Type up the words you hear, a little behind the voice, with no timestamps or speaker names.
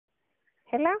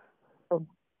Hello?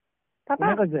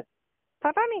 কোনে কৈছে?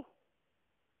 Tata ni?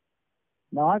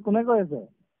 নহয়, কোনে কৈ আছে?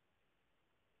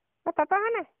 Tata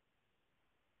হয় নাই?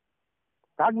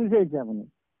 কাক বিচাৰিছে আপুনি?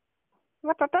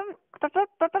 মই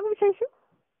ততক বিচাৰিছো।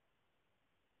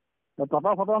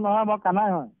 ততৰ ফটো নহয়, মই কানাই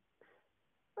হয়।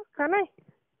 কানাই?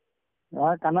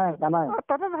 নহয়, কানাই।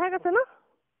 ততৰ ভাইক আছে ন?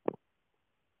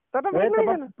 ততৰ ভাইক নহয়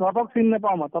জানো? ততক চিনি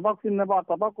নাপাওঁ মই,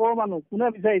 ততক ক'ৰ মানুহ? কোনে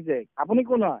বিচাৰিছে? আপুনি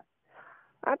কোন হয়?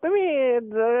 তুমি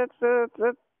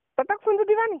ততক ফোনটো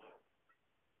দিবা নি?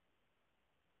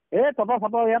 ততৰ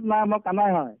ফটো ইয়াত নাই, মই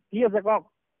কানাই হয়। কি আছে কওক?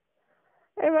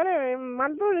 এই মানে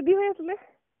মালটো ৰেডি হৈ আছিলে।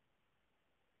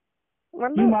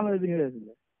 কি মাল ৰেডি হৈ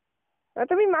আছিলে?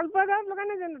 তুমি মালপোৱা গাঁৱত লগা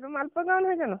নাই জানো? মালপোৱা গাঁও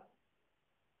নহয় জানো?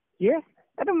 কি?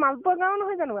 এইটো মালপোৱা গাঁও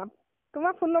নহয় জানো?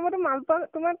 তোমাৰ ফোন নম্বৰটো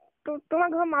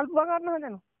তোমাৰ ঘৰ মালপোৱা গাঁৱত নহয়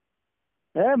জানো?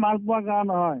 মালপোৱা গাঁও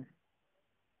নহয়।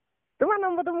 তোমাৰ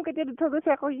নম্বৰটো মোক কেতিয়া দি থৈ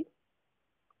গৈছে আকৌ ই?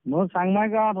 মোৰ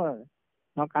চাংমাই গাঁৱত হয়।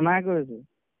 মই কানাই কৈ আছো।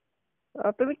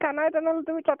 তুমি কানাই তেনেহ'লে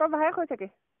তুমি ততৰ ভাইক হয় চাগে।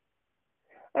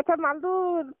 আচ্ছা, মালটো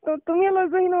তুমিয়ে লৈ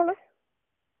যোৱাহি নহ'লে।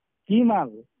 কি মাল?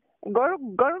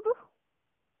 গৰুটো।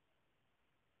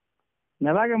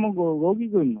 নালাগে, মোক গৰু কি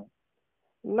কৰিম মই?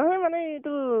 নহয় মানে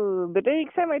এইটো বেটেৰী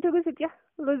ৰিক্সা মাৰি থৈ গৈছে, এতিয়া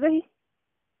লৈ যোৱাহি।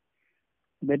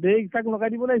 বেটেৰী ৰিক্সাক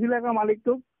লগাই দিব লাগিছিলে আকৌ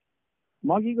মালিকটোক।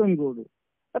 মই কি কৰিম গৰুটো?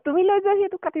 তুমি লৈ যোৱাহি,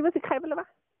 এইটো কাটি বাচি খাই পেলাবা।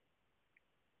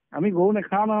 আমি গৰু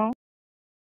নাখাওঁ নহয়।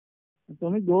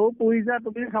 তুমি গৰু পুহিছা,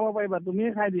 তুমিয়ে খাব পাৰিবা,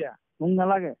 তুমিয়ে খাই দিয়া, মোক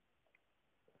নালাগে।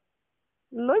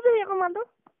 লৈ যাবি আকৌ মালটো।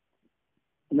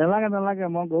 নালাগে,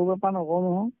 মই গৰু বেপাৰ নকৰো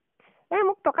নহয়।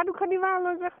 মোক টকা 200 দিবা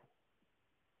লৈ যোৱা।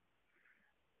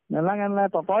 নালাগে,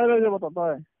 ততই লৈ যাব,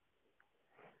 ততই।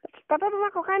 তত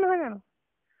তোমাৰ ককাই নহয় জানো?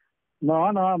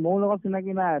 নহয়, মোৰ লগত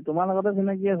চিনাকি নাই, তোমাৰ লগতে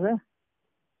চিনাকি আছে।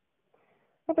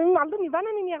 তুমি মালটো নিবা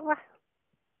নে নিনিয়া কোৱা?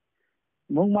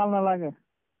 মোক মাল নালাগে।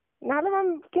 নহ'লে মই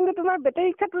কিন্তু তোমাৰ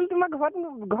বেটেৰী ৰিক্সা তুলি তোমাৰ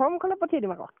ঘৰ মুখলৈ পঠিয়াই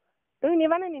দিম আকৌ। তুমি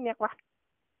নিবা নে নিনিয়া কোৱা?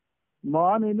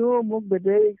 মই নিনো, মোক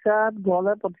বেটেৰী ৰিক্সাত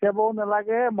ঘৰলৈ পঠিয়াবও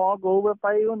নালাগে, মই গৰু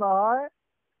বেপাৰীও নহয়।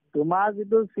 তোমাৰ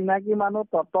যিটো চিনাকি মানুহ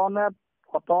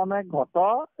ততনে ঘট,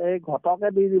 এই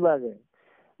ঘটকে দি দিবাগে।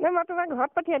 মই তোমাক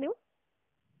ঘৰত পঠিয়াই দিওঁ।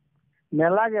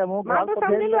 নালাগে, মোক ঘৰত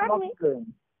পঠিয়াই দিলে মই কি কৰিম?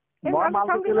 মই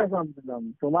মালটো কেলে চম্জি ল'ম?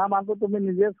 তোমাৰ মালটো তুমি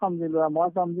নিজে চম্জি লোৱা,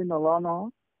 মই চম্জি নলওঁ নহয়।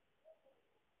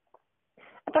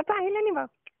 তত আহিলে নি বাৰু?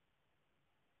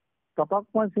 ততক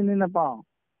মই চিনি নাপাওঁ।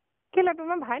 কেলে,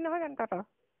 তোমাৰ ভাই নহয় জানো তত?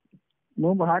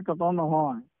 মোৰ ভাই তত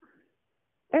নহয়।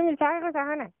 তুমি মিছাকে কৈছা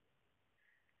হয় নাই?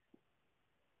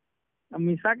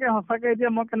 মিছাকে সঁচাকে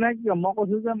এতিয়া মই কেনেকে কি মই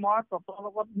কৈছো যে মই ততৰ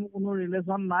লগত মোৰ কোনো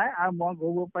ৰিলেশ্যন নাই, আৰু মই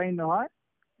গৰু বেপাৰী নহয়।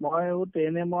 মই এইবোৰ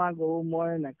ট্ৰেইনে মৰা গৰু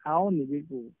মই নাখাওঁ,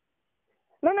 নিবিকো।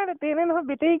 নাই, ট্ৰেইনে নহয়,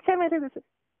 বেটেৰী ৰিক্সাই মাৰি থৈ গৈছে।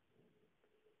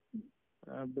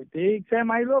 বেটেৰী ৰিক্সাই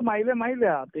মাৰিলে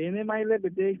আৰু ট্ৰেইনে মাৰিলে,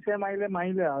 বেটেৰী ৰিক্সাই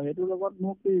মাৰিলে আৰু সেইটোৰ লগত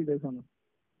মোৰ কি ৰিলেশ্যন আছে?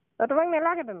 তোমাক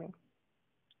নেলাগে তুমি?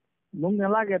 মোক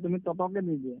নালাগে, তুমি ততকে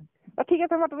দি দিয়া। ঠিক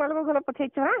আছে, মই তোমালোকৰ ঘৰত পঠিয়াই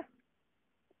দিছো হা।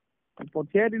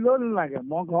 পঠিয়াই দিলেও নালাগে,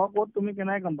 মই ঘৰ ক'ত তুমি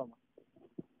কেনেকে গম পাবা?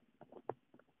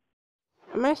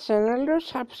 আমাৰ চেনেলটো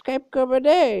ছাবস্ক্ৰাইব কৰিব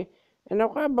দেই।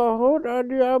 এনেকুৱা বহুত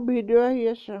অডিঅ' ভিডিঅ' আহি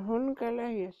আছে, সোনকালে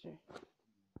আহি আছে।